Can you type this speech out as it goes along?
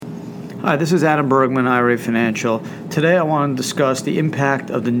Hi, this is Adam Bergman, IRA Financial. Today I want to discuss the impact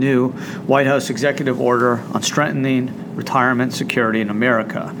of the new White House executive order on strengthening retirement security in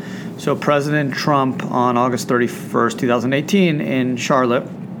America. So President Trump on August 31st, 2018 in Charlotte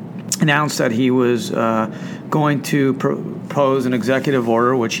announced that he was going to propose an executive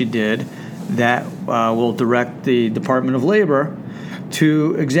order, which he did, that will direct the Department of Labor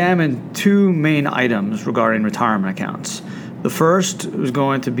to examine two main items regarding retirement accounts. The first is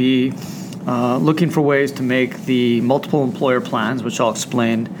going to be looking for ways to make the multiple employer plans, which I'll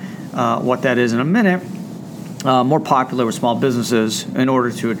explain what that is in a minute, more popular with small businesses in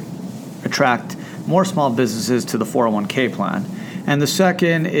order to attract more small businesses to the 401k plan. And the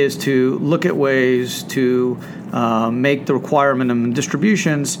second is to look at ways to make the required minimum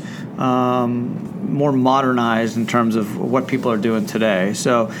distributions more modernized in terms of what people are doing today.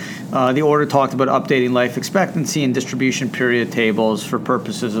 So the order talked about updating life expectancy and distribution period tables for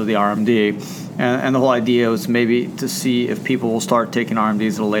purposes of the RMD. And the whole idea was maybe to see if people will start taking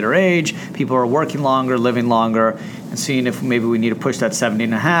RMDs at a later age, people are working longer, living longer, and seeing if maybe we need to push that 70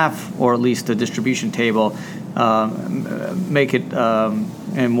 and a half, or at least the distribution table, make it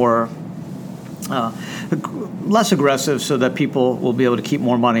more less aggressive so that people will be able to keep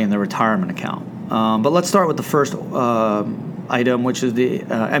more money in their retirement account. But let's start with the first item, which is the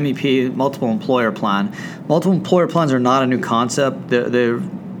MEP, multiple employer plan. Multiple employer plans are not a new concept. They've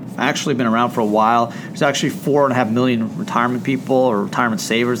actually been around for a while. There's actually 4.5 million retirement people or retirement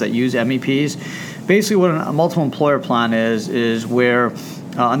savers that use MEPs. Basically, what a multiple employer plan is where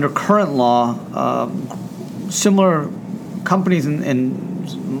under current law, similar companies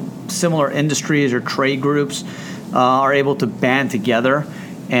in similar industries or trade groups are able to band together,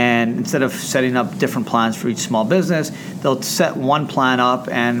 and instead of setting up different plans for each small business, they'll set one plan up,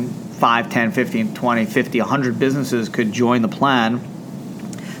 and 5, 10, 15, 20, 50, 100 businesses could join the plan.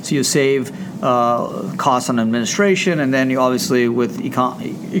 So you save costs on administration, and then you obviously, with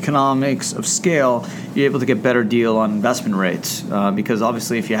economics of scale, you're able to get better deal on investment rates, because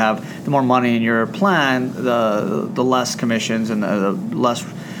obviously if you have the more money in your plan, the less commissions and the less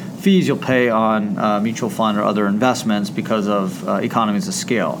fees you'll pay on mutual fund or other investments because of economies of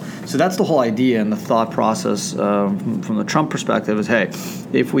scale. So that's the whole idea, and the thought process from the Trump perspective is, hey,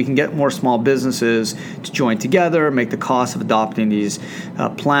 if we can get more small businesses to join together, make the cost of adopting these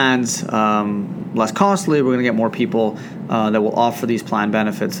plans less costly, we're going to get more people that will offer these plan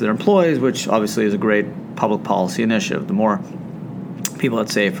benefits to their employees, which obviously is a great public policy initiative. The more people that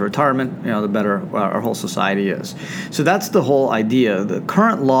save for retirement, the better our whole society is. So that's the whole idea. The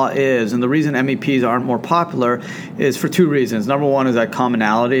current law is, and the reason MEPs aren't more popular is for two reasons. Number one is that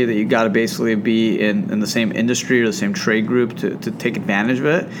commonality, that you got to basically be in the same industry or the same trade group to take advantage of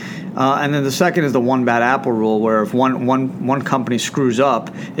it. And then the second is the one bad apple rule, where if one company screws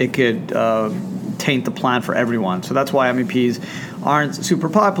up, it could taint the plan for everyone. So that's why MEPs aren't super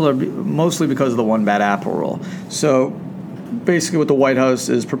popular, mostly because of the one bad apple rule. So basically what the White House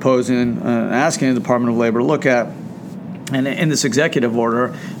is proposing, asking the Department of Labor to look at, and in this executive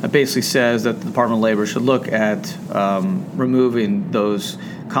order, it basically says that the Department of Labor should look at removing those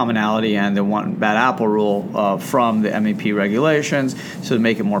commonality and the one bad apple rule from the MEP regulations, so to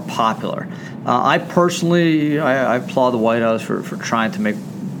make it more popular. I personally applaud the White House for trying to make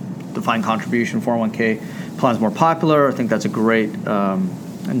defined contribution 401k plans more popular. I think that's a great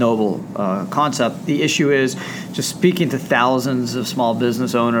noble concept. The issue is, just speaking to thousands of small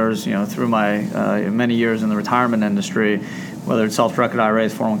business owners, through my many years in the retirement industry, whether it's self-directed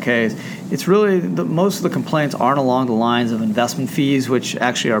IRAs, 401ks, it's really most of the complaints aren't along the lines of investment fees, which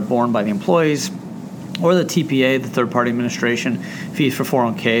actually are borne by the employees, or the TPA, the third-party administration fees for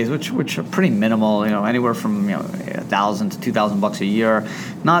 401ks, which are pretty minimal, anywhere from $1,000 to $2,000 a year,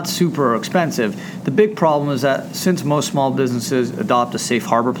 not super expensive. The big problem is that since most small businesses adopt a safe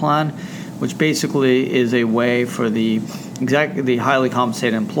harbor plan, which basically is a way for the highly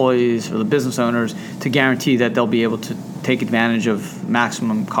compensated employees or the business owners to guarantee that they'll be able to take advantage of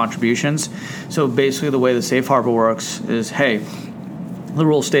maximum contributions. So basically the way the safe harbor works is, hey, the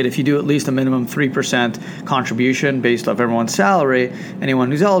rules state if you do at least a minimum 3% contribution based off everyone's salary,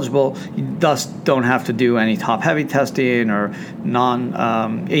 anyone who's eligible, you thus don't have to do any top-heavy testing or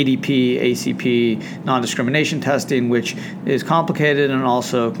non-ADP, ACP, non-discrimination testing, which is complicated and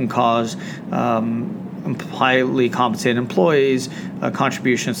also can cause highly compensated employees'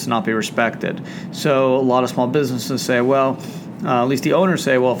 contributions to not be respected. So a lot of small businesses say, well, at least the owners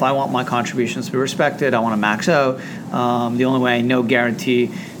say, well, if I want my contributions to be respected, I want to max out. The only way I know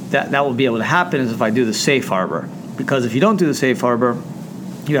guarantee that will be able to happen is if I do the safe harbor. Because if you don't do the safe harbor,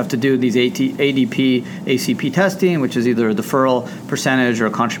 You have to do these ADP, ACP testing, which is either a deferral percentage or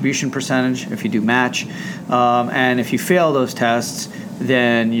a contribution percentage if you do match. And if you fail those tests,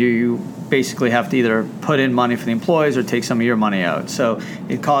 then you basically have to either put in money for the employees or take some of your money out. So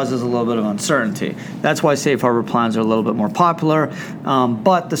it causes a little bit of uncertainty. That's why safe harbor plans are a little bit more popular,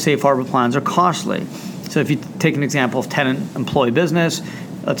 but the safe harbor plans are costly. So if you take an example of 10-employee business,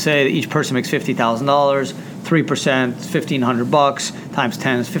 let's say each person makes $50,000, 3% is $1,500 times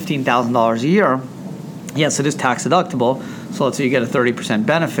 10 is $15,000 a year. Yes, it is tax deductible. So let's say you get a 30%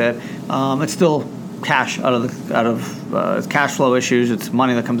 benefit. It's still cash out of cash flow issues. It's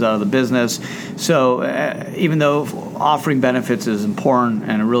money that comes out of the business. So even though offering benefits is important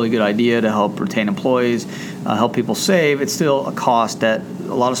and a really good idea to help retain employees, help people save, it's still a cost that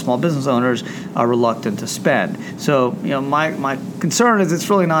a lot of small business owners are reluctant to spend. So my concern is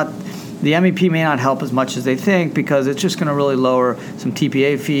it's really not. The MEP may not help as much as they think because it's just going to really lower some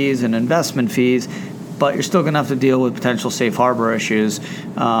TPA fees and investment fees, but you're still going to have to deal with potential safe harbor issues.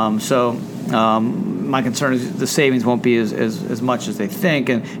 My concern is the savings won't be as much as they think,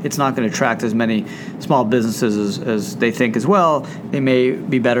 and it's not going to attract as many small businesses as they think as well. They may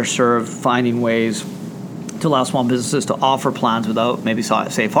be better served finding ways to allow small businesses to offer plans without maybe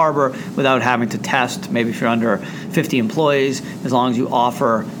safe harbor, without having to test. Maybe if you're under 50 employees, as long as you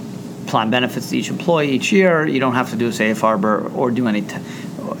offer plan benefits to each employee each year, you don't have to do a safe harbor or do any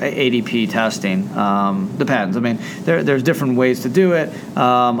ADP testing. Depends. I mean, there's different ways to do it.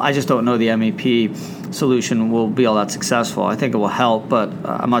 I just don't know the MEP solution will be all that successful. I think it will help, but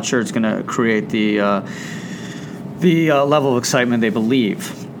I'm not sure it's going to create the level of excitement they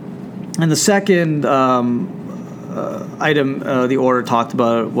believe. And the second item the order talked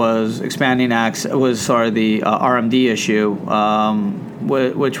about was expanding the RMD issue,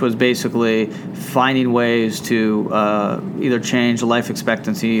 which was basically finding ways to either change the life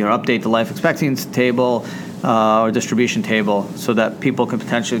expectancy or update the life expectancy table or distribution table so that people can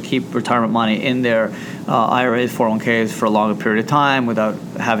potentially keep retirement money in their IRAs, 401ks for a longer period of time without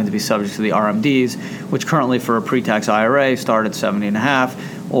having to be subject to the RMDs, which currently for a pre-tax IRA start at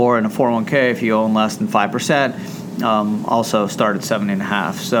 70.5, or in a 401k if you own less than 5%, also start at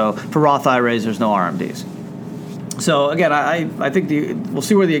 70.5. So for Roth IRAs, there's no RMDs. So again, I think we'll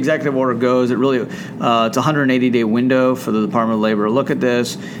see where the executive order goes. It's a 180-day window for the Department of Labor to look at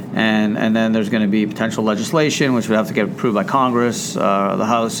this, and then there's going to be potential legislation, which would have to get approved by Congress, the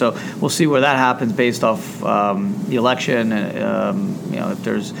House. So we'll see where that happens based off the election. If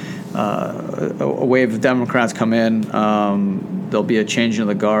there's a wave of Democrats come in, there'll be a changing of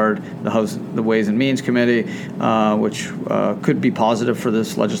the guard, the Ways and Means Committee, which could be positive for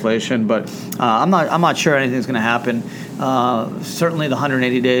this legislation. But I'm not sure anything's going to happen. Certainly, the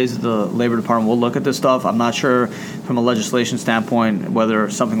 180 days, the Labor Department will look at this stuff. I'm not sure from a legislation standpoint whether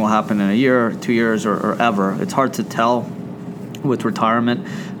something will happen in a year, 2 years, or ever. It's hard to tell with retirement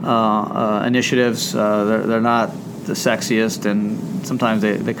initiatives. They're not the sexiest, and sometimes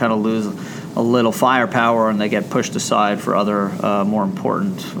they kind of lose a little firepower and they get pushed aside for other more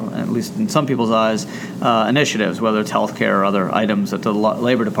important, at least in some people's eyes, initiatives, whether it's healthcare or other items that the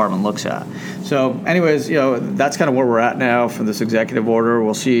Labor Department looks at. So anyways, that's kind of where we're at now for this executive order.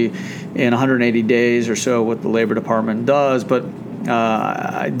 We'll see in 180 days or so what the Labor Department does, but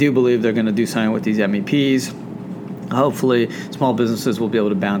I do believe they're going to do something with these MEPs. Hopefully, small businesses will be able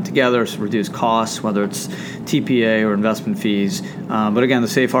to band together to reduce costs, whether it's TPA or investment fees. But again, the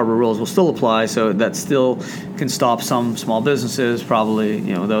safe harbor rules will still apply, so that still can stop some small businesses, probably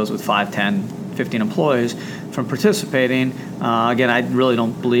those with 5, 10, 15 employees, from participating. Again, I really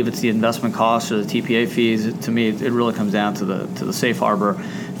don't believe it's the investment costs or the TPA fees. To me, it really comes down to the safe harbor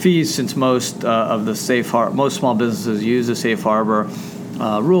fees, since most most small businesses use the safe harbor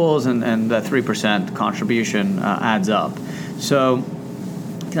rules, and that 3% contribution adds up. So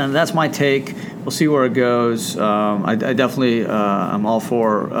that's my take. We'll see where it goes. I definitely I'm all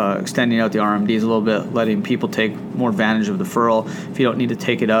for extending out the RMDs a little bit, letting people take more advantage of deferral. If you don't need to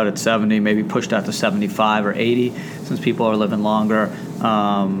take it out at 70, maybe push that to 75 or 80, since people are living longer.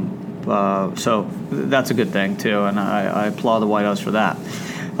 So that's a good thing too, and I applaud the White House for that.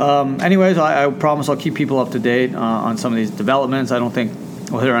 Anyways, I promise I'll keep people up to date on some of these developments. I don't think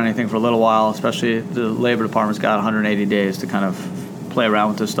we'll hear anything for a little while, especially the Labor Department's got 180 days to kind of play around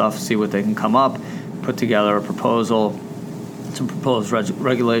with this stuff, see what they can come up, put together a proposal, some proposed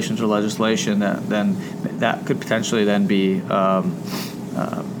regulations or legislation that could potentially then be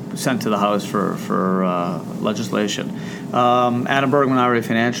sent to the House for legislation. Adam Bergman, IRA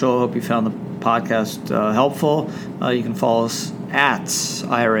Financial. Hope you found the podcast helpful. You can follow us at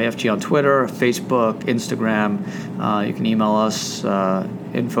IRAFG on Twitter, Facebook, Instagram. You can email us,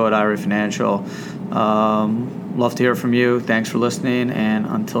 info@IRA Financial. Love to hear from you. Thanks for listening, and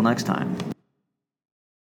until next time.